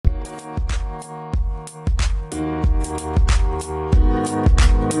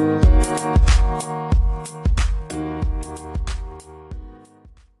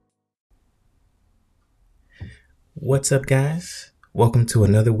What's up, guys? Welcome to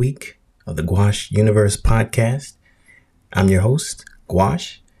another week of the Gwash Universe podcast. I'm your host,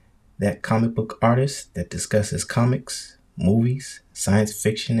 Gwash, that comic book artist that discusses comics, movies, science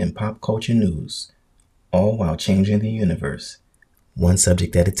fiction, and pop culture news, all while changing the universe, one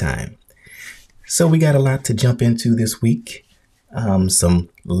subject at a time. So we got a lot to jump into this week. Some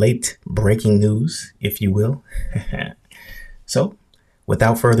late breaking news, if you will. So,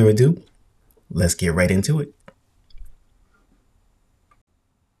 without further ado, let's get right into it.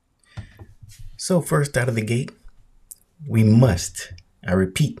 So first out of the gate, we must, I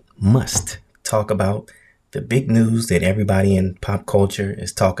repeat, must talk about the big news that everybody in pop culture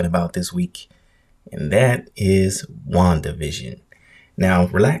is talking about this week. And that is Wandavision. Now,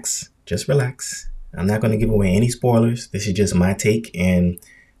 relax, just relax. I'm not going to give away any spoilers. This is just my take and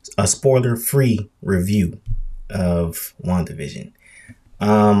a spoiler-free review of Wandavision.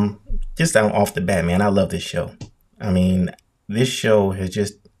 Just off the bat, man, I love this show. I mean, this show has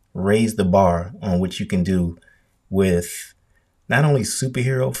just raised the bar on what you can do with not only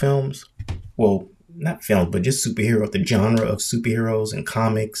superhero films, well, not films, but just superhero, the genre of superheroes and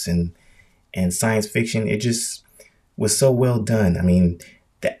comics and science fiction. It just was so well done. I mean,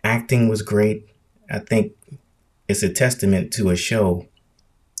 the acting was great. I think it's a testament to a show,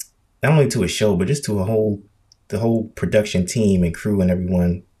 not only to a show, but just to the whole production team and crew and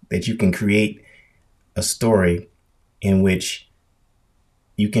everyone, that you can create a story in which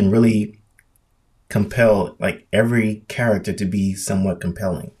you can really compel like every character to be somewhat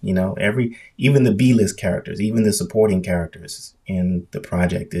compelling, even the B-list characters, even the supporting characters in the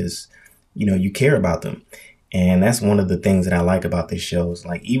project is, you care about them. And that's one of the things that I like about this show is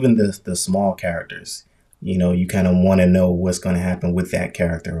like even the small characters, you kind of want to know what's going to happen with that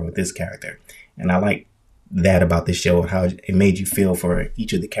character or with this character. And I like that about this show, how it made you feel for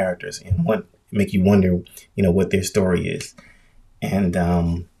each of the characters and make you wonder, what their story is. And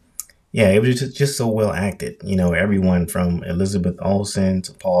yeah, it was just so well acted. Everyone from Elizabeth Olsen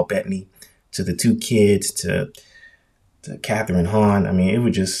to Paul Bettany to the two kids to Catherine Hahn. I mean, it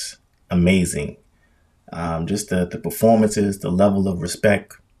was just amazing. Just the performances, the level of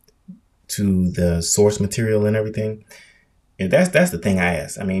respect to the source material and everything. And that's the thing I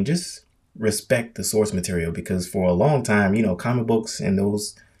ask. I mean, just respect the source material, because for a long time, comic books and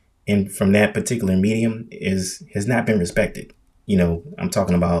from that particular medium has not been respected. I'm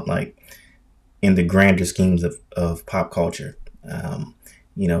talking about like in the grander schemes of pop culture.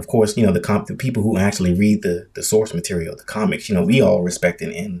 Of course, the people who actually read the source material, the comics, we all respect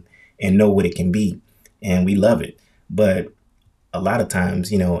it and know what it can be, and we love it. But a lot of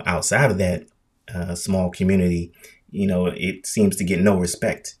times, outside of that small community, it seems to get no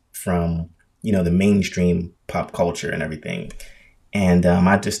respect from, the mainstream pop culture and everything. And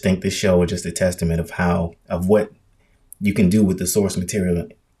I just think this show is just a testament of what you can do with the source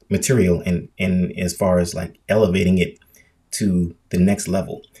material and as far as like elevating it to the next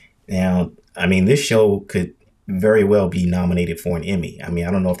level. Now, I mean, this show could very well be nominated for an Emmy. I mean,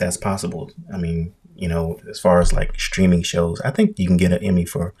 I don't know if that's possible. I mean, as far as like streaming shows, I think you can get an Emmy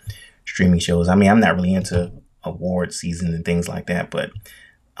for streaming shows. I mean, I'm not really into award season and things like that, but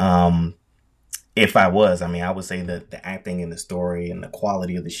if I was, I mean, I would say that the acting and the story and the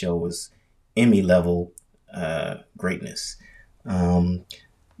quality of the show was Emmy level greatness. I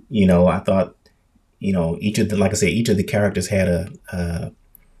thought, each of the characters had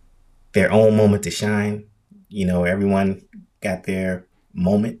their own moment to shine. Everyone got their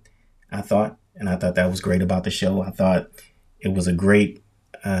moment, I thought, and I thought that was great about the show. I thought it was a great,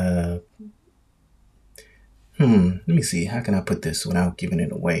 let me see, how can I put this without giving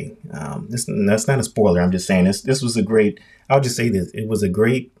it away? That's not a spoiler. I'm just saying this was a great, I'll just say this, it was a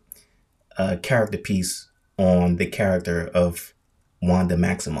great character piece on the character of Wanda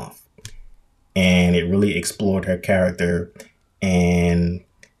Maximoff. And it really explored her character and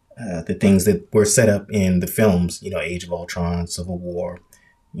the things that were set up in the films, Age of Ultron, Civil War,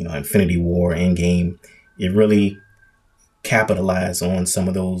 Infinity War, Endgame. It really capitalized on some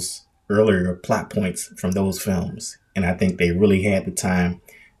of those earlier plot points from those films. And I think they really had the time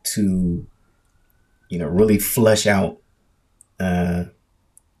to, really flesh out and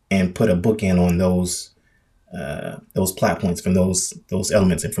put a bookend on those plot points from those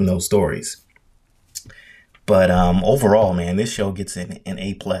elements and from those stories. But overall, man, this show gets an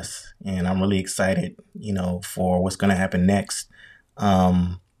A+, and I'm really excited, for what's going to happen next.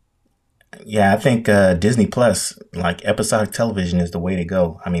 Yeah, I think Disney Plus, like episodic television, is the way to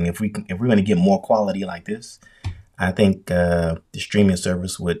go. I mean, if we're going to get more quality like this, I think the streaming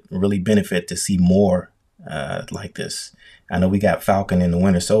service would really benefit to see more like this. I know we got Falcon and the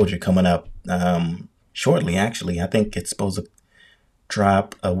Winter Soldier coming up shortly, actually. I think it's supposed to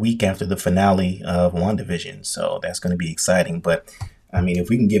drop a week after the finale of WandaVision. So that's going to be exciting. But I mean, if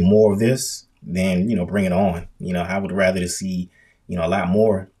we can get more of this, then, bring it on. I would rather to see, a lot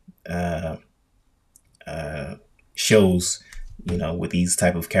more uh, uh, shows, with these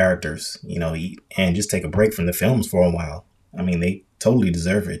type of characters, and just take a break from the films for a while. I mean, they totally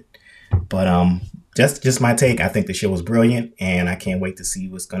deserve it. But just my take. I think the show was brilliant, and I can't wait to see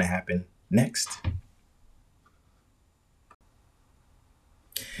what's going to happen next.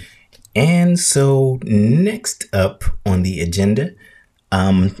 And so next up on the agenda,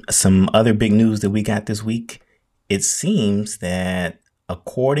 some other big news that we got this week. It seems that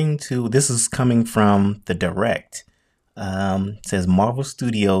according to, this is coming from the Direct, it says Marvel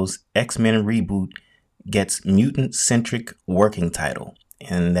Studios X-Men Reboot gets mutant-centric working title.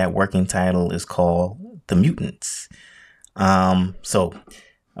 And that working title is called The Mutants. So,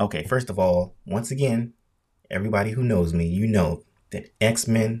 okay, first of all, once again, everybody who knows me, that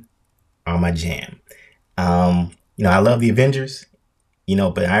X-Men are my jam. I love the Avengers,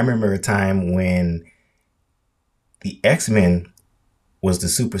 but I remember a time when the X-Men was the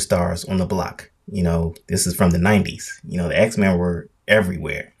superstars on the block. This is from the 90s. The X-Men were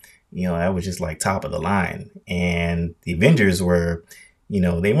everywhere. That was just like top of the line. And the Avengers were,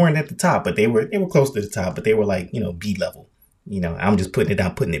 they weren't at the top, but they were close to the top, but they were like, B level. I'm just putting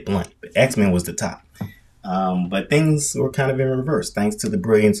it blunt. But X-Men was the top. But things were kind of in reverse. Thanks to the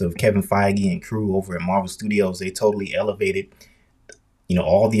brilliance of Kevin Feige and crew over at Marvel Studios, they totally elevated,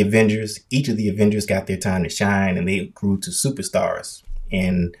 all the Avengers. Each of the Avengers got their time to shine, and they grew to superstars.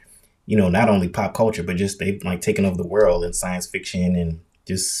 And, not only pop culture, but just they've like taken over the world in science fiction, and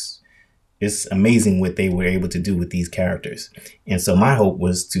just it's amazing what they were able to do with these characters. And so my hope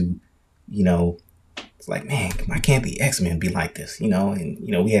was to, it's like, man, why can't the X-Men be like this? And,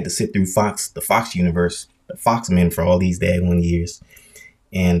 we had to sit through the Fox universe, the Fox men for all these daggone years.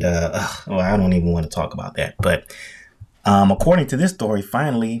 And, I don't even want to talk about that. But according to this story,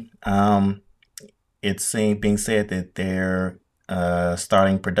 finally, it's being said that they're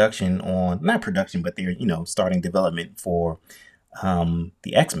starting production not production, but they're, starting development for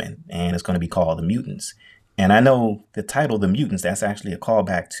the X-Men. And it's going to be called The Mutants. And I know the title, The Mutants, that's actually a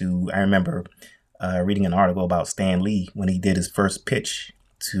callback to, I remember reading an article about Stan Lee when he did his first pitch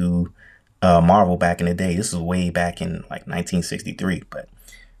to Marvel back in the day. This was way back in like 1963, but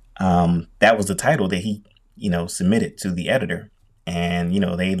that was the title that he, submitted to the editor. And,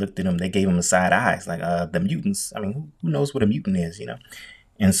 they looked at him, they gave him a side eyes, like the mutants. I mean, who knows what a mutant is,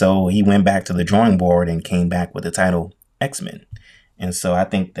 And so he went back to the drawing board and came back with the title X-Men. And so I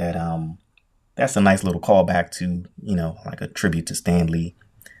think that that's a nice little callback to, like a tribute to Stan Lee.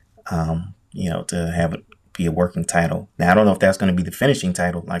 To have it be a working title. Now, I don't know if that's going to be the finishing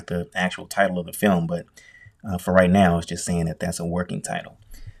title, like the actual title of the film, but for right now, it's just saying that that's a working title.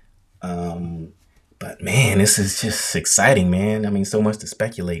 But man, this is just exciting, man. I mean, so much to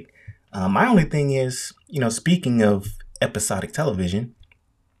speculate. My only thing is, speaking of episodic television,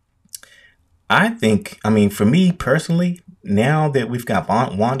 I think, for me personally, now that we've got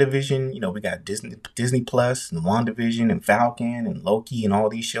WandaVision, we got Disney Plus and WandaVision and Falcon and Loki and all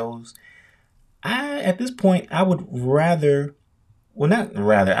these shows. At this point, I would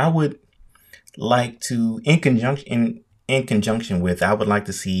I would like to, in conjunction with, I would like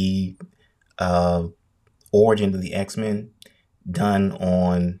to see Origin of the X-Men done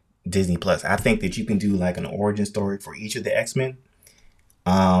on Disney Plus. I think that you can do like an origin story for each of the X-Men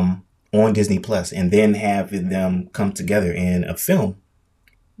on Disney Plus, and then have them come together in a film,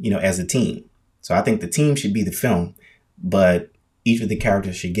 as a team. So I think the team should be the film, but each of the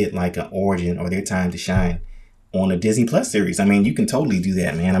characters should get like an origin or their time to shine on a Disney Plus series. I mean, you can totally do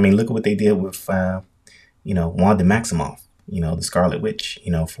that, man. I mean, look at what they did with, Wanda Maximoff, the Scarlet Witch,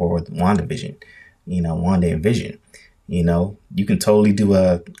 for WandaVision, Wandavision. You can totally do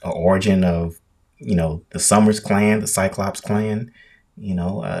a origin of, the Summers clan, the Cyclops clan,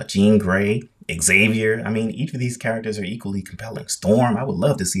 Jean Grey, Xavier. I mean, each of these characters are equally compelling. Storm, I would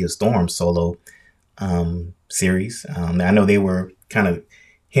love to see a Storm solo series. I know they were kind of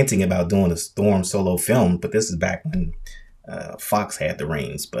hinting about doing a Storm solo film, but this is back when Fox had the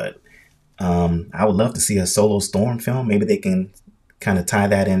reins. But I would love to see a solo Storm film. Maybe they can kind of tie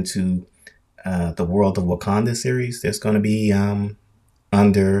that into the World of Wakanda series that's going to be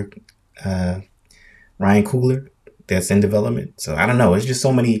under Ryan Coogler, that's in development. So I don't know. It's just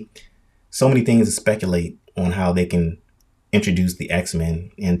so many things to speculate on how they can introduce the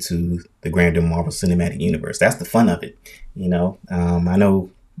X-Men into the grander Marvel Cinematic Universe. That's the fun of it. I know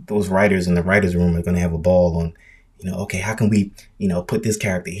those writers in the writers' room are going to have a ball on, okay, how can we, put this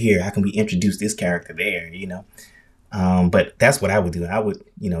character here? How can we introduce this character there? But that's what I would do. I would,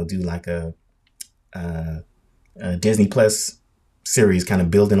 do like a Disney Plus series, kind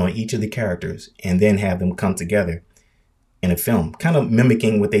of building on each of the characters, and then have them come together in a film, kind of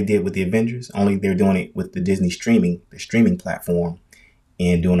mimicking what they did with the Avengers. Only they're doing it with the Disney the streaming platform,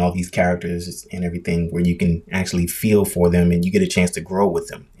 and doing all these characters and everything where you can actually feel for them and you get a chance to grow with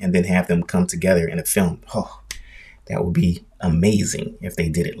them, and then have them come together in a film. Oh, that would be amazing if they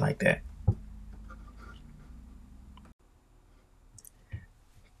did it like that.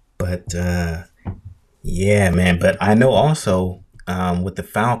 But yeah, man. But I know also with the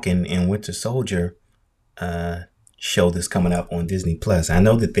Falcon and Winter Soldier show that's coming up on Disney Plus, I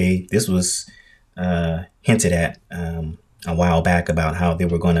know that this was hinted at a while back about how they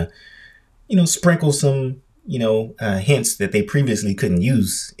were going to, sprinkle some, hints that they previously couldn't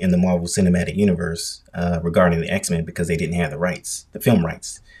use in the Marvel Cinematic Universe regarding the X-Men because they didn't have the film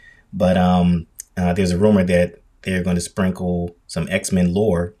rights. But there's a rumor that they're going to sprinkle some X-Men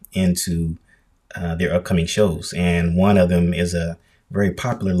lore into their upcoming shows. And one of them is a very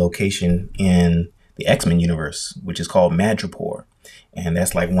popular location in the X-Men universe, which is called Madripoor. And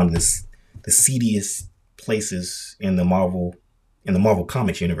that's like one of the seediest places in the Marvel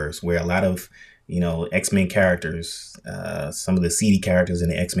Comics universe, where a lot of, X-Men characters, some of the seedy characters in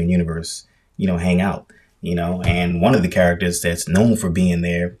the X-Men universe, hang out, and one of the characters that's known for being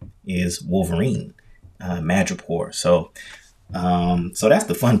there is Wolverine, Madripoor. So that's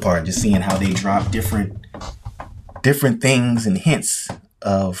the fun part, just seeing how they drop different things and hints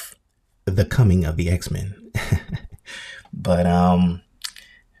of the coming of the X-Men. But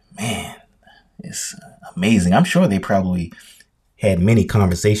man, it's amazing. I'm sure they probably had many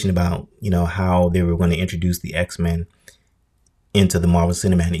conversations about, how they were going to introduce the X-Men into the Marvel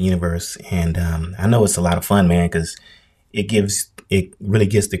Cinematic Universe. And I know it's a lot of fun, man, because it really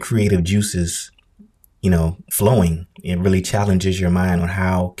gets the creative juices, flowing. It really challenges your mind on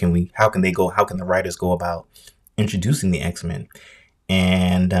how can the writers go about introducing the X-Men.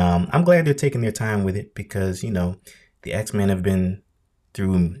 And I'm glad they're taking their time with it, because, the X-Men have been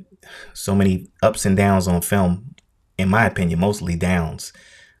through so many ups and downs on film, in my opinion, mostly downs,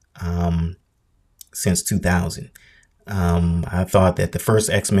 since 2000. I thought that the first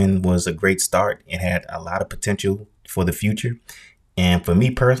X-Men was a great start. It had a lot of potential for the future. And for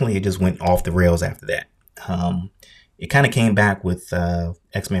me personally, it just went off the rails after that. It kind of came back with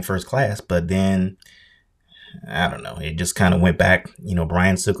X-Men First Class, but then, I don't know, it just kind of went back.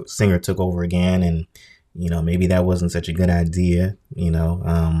 Bryan Singer took over again, and, maybe that wasn't such a good idea. He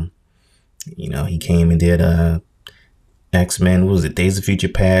came and did X-Men, what was it, Days of Future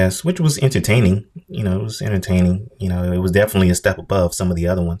Past, which was entertaining. It was entertaining. It was definitely a step above some of the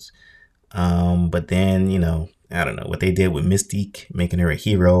other ones. But then, I don't know what they did with Mystique, making her a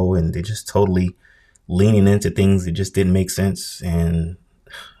hero, and they're just totally leaning into things that just didn't make sense. And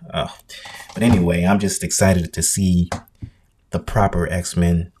but anyway, I'm just excited to see the proper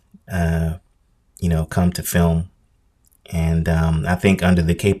X-Men, come to film. And I think under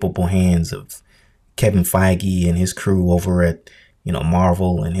the capable hands of Kevin Feige and his crew over at,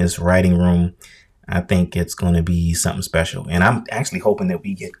 Marvel and his writing room, I think it's going to be something special. And I'm actually hoping that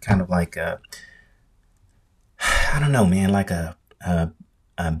we get kind of like I don't know, man, like a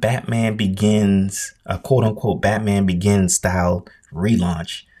Batman Begins, a quote unquote Batman Begins style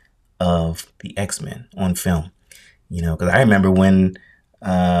relaunch of the X-Men on film. Because I remember when,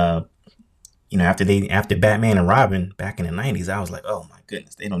 after Batman and Robin back in the 90s, I was like, oh my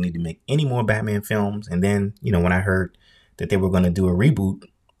goodness, they don't need to make any more Batman films. And then, when I heard that they were going to do a reboot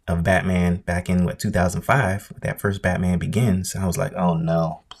of Batman back in 2005, that first Batman Begins, I was like, oh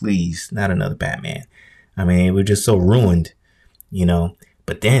no, please, not another Batman. I mean, it was just so ruined,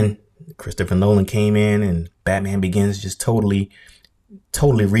 But then Christopher Nolan came in, and Batman Begins just totally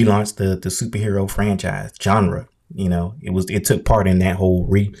relaunched the superhero franchise genre. It took part in that whole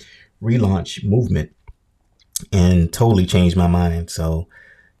relaunch movement and totally changed my mind. So,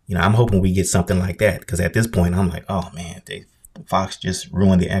 I'm hoping we get something like that, because at this point I'm like, oh man, Fox just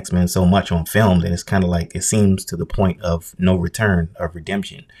ruined the X-Men so much on film that it's kind of like it seems to the point of no return, of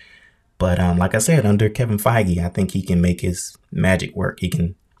redemption. But like I said, under Kevin Feige, I think he can make his magic work. He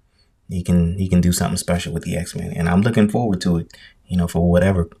can do something special with the X-Men, and I'm looking forward to it, for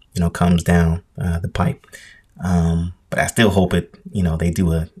whatever, comes down the pipe. But I still hope they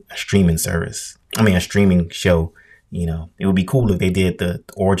do a streaming service. I mean, a streaming show. It would be cool if they did the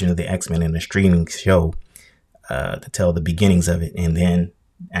origin of the X-Men in a streaming show to tell the beginnings of it, and then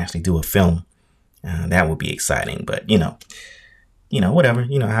actually do a film. That would be exciting. But whatever.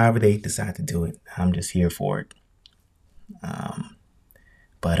 However they decide to do it, I'm just here for it.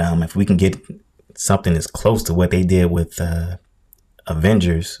 But if we can get something as close to what they did with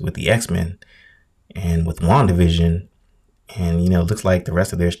Avengers, with the X-Men, and with Wandavision, and it looks like the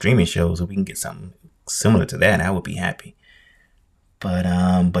rest of their streaming shows, if we can get something similar to that, I would be happy. But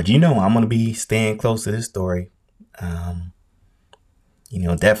I'm gonna be staying close to this story.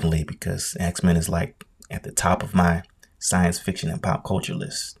 Definitely, because X-Men is like at the top of my science fiction and pop culture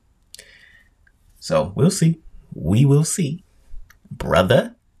list. So we'll see. We will see,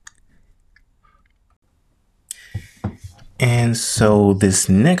 brother. And so this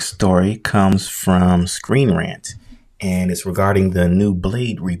next story comes from Screen Rant, and it's regarding the new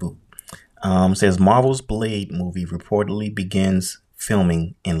Blade reboot. Says Marvel's Blade movie reportedly begins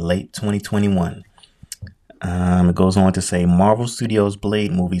filming in late 2021. It goes on to say Marvel Studios'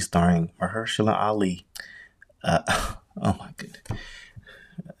 Blade movie starring Mahershala Ali. Oh my goodness.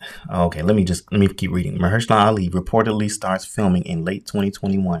 Okay, let me keep reading. Mahershala Ali reportedly starts filming in late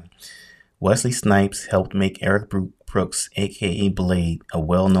 2021. Wesley Snipes helped make Eric Brooks, aka Blade, a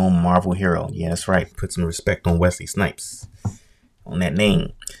well-known Marvel hero. Yeah, that's right. Put some respect on Wesley Snipes, on that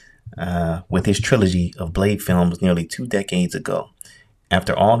name. With his trilogy of Blade films nearly 2 decades ago.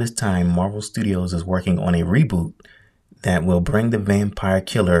 After all this time, Marvel Studios is working on a reboot that will bring the vampire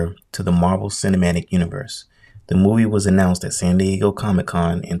killer to the Marvel Cinematic Universe. The movie was announced at San Diego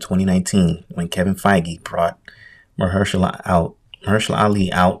Comic-Con in 2019 when Kevin Feige brought Mahershala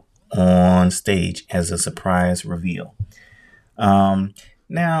Ali out on stage as a surprise reveal. Now,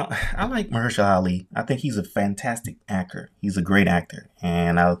 I like Mahershala Ali. I think he's a fantastic actor. He's a great actor.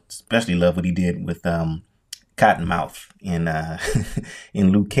 And I especially love what he did with Cottonmouth in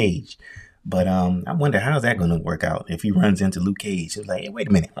in Luke Cage. But I wonder how's that going to work out if he runs into Luke Cage. He's like, hey, wait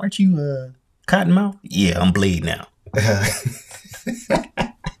a minute. Aren't you Cottonmouth? Yeah, I'm Blade now.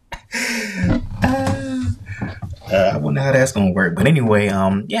 I wonder how that's going to work. But anyway,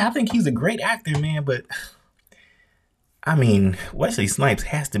 yeah, I think he's a great actor, man. But I mean, Wesley Snipes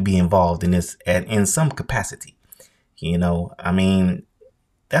has to be involved in this in some capacity. I mean,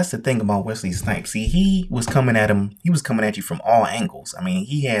 that's the thing about Wesley Snipes. See, he was coming at you from all angles. I mean,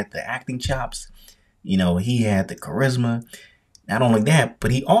 he had the acting chops, he had the charisma. Not only that,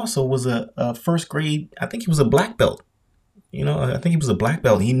 but he also was a first grade, I think he was a black belt. I think he was a black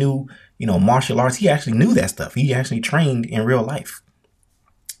belt. He knew, martial arts. He actually knew that stuff. He actually trained in real life,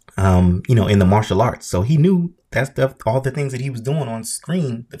 in the martial arts. So he knew that stuff, all the things that he was doing on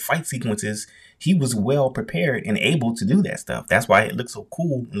screen, the fight sequences, he was well prepared and able to do that stuff. That's why it looked so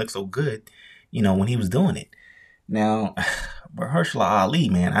cool and looked so good, when he was doing it. Now, Mahershala Ali,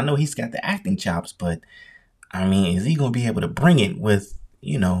 man, I know he's got the acting chops, but I mean, is he going to be able to bring it with,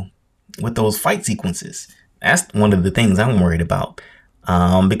 with those fight sequences? That's one of the things I'm worried about.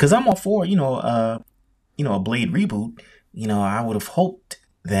 Because I'm all for, a Blade reboot. I would have hoped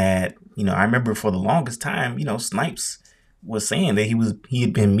that, I remember for the longest time, Snipes was saying that he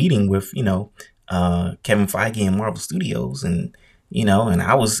had been meeting with, Kevin Feige and Marvel Studios, and and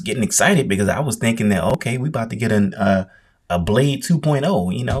I was getting excited because I was thinking that, okay, we about to get a Blade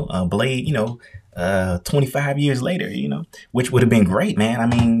 2.0, a Blade, 25 years later, which would have been great, man. I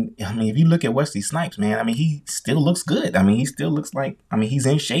mean, if you look at Wesley Snipes, man, I mean, he still looks good. I mean, he still looks like, he's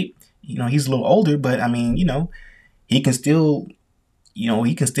in shape. He's a little older, but I mean, he can still,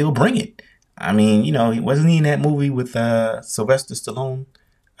 he can still bring it. I mean, wasn't he in that movie with Sylvester Stallone?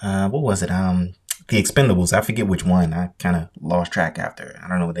 What was it? The Expendables. I forget which one. I kind of lost track after. I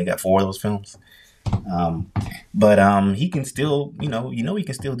don't know. They got 4 of those films. But he can still, he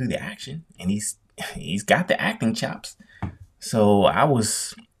can still do the action, and he's got the acting chops. So I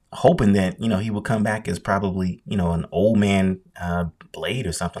was hoping that, he would come back as probably, an old man Blade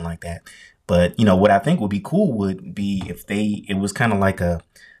or something like that. But, what I think would be cool would be if it was kind of like a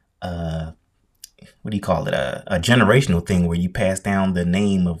what do you call it? A generational thing where you pass down the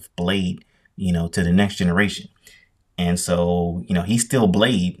name of Blade, to the next generation. And so, he's still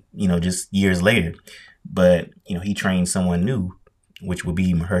Blade, just years later. But, he trained someone new, which would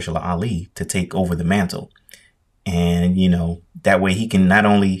be Mahershala Ali, to take over the mantle. And, that way he can not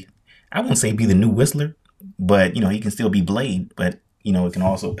only, I won't say be the new Whistler, but, he can still be Blade, but, it can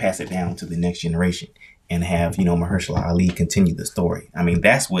also pass it down to the next generation and have, Mahershala Ali continue the story. I mean,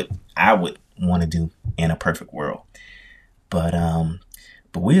 that's what I would want to do in a perfect world. But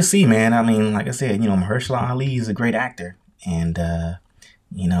we'll see, man. I mean, like I said, Mahershala Ali is a great actor, and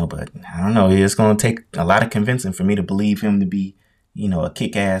but I don't know. It's going to take a lot of convincing for me to believe him to be, a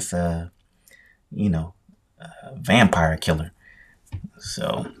kick-ass, vampire killer.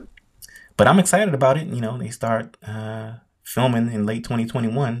 So, but I'm excited about it. They start filming in late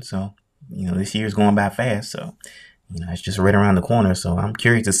 2021, so this year's going by fast. So, it's just right around the corner. So I'm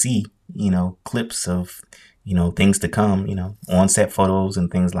curious to see, clips of, things to come, on set photos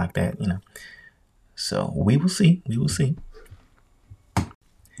and things like that, So we will see. We will see.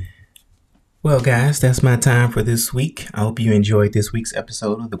 Well, guys, that's my time for this week. I hope you enjoyed this week's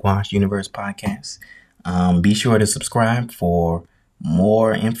episode of the Gwash Universe podcast. Be sure to subscribe for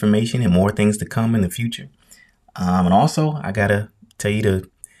more information and more things to come in the future. And also, I gotta tell you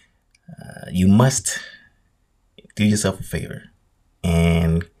you must do yourself a favor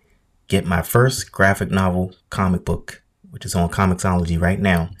and get my first graphic novel comic book, which is on Comixology right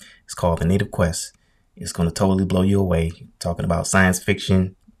now. It's called The Native Quest. It's going to totally blow you away. Talking about science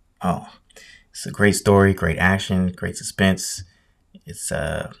fiction. Oh, it's a great story, great action, great suspense. It's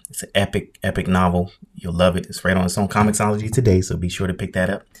an epic novel. You'll love it. It's on Comixology today, so be sure to pick that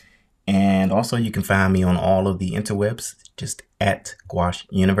up. And also, you can find me on all of the interwebs, just at Gwash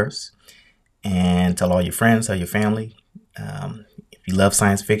Universe. And tell all your friends, tell your family. If you love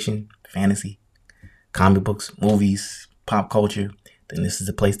science fiction, fantasy, comic books, movies, pop culture, then this is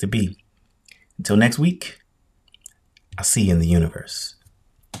the place to be. Until next week, I'll see you in the universe.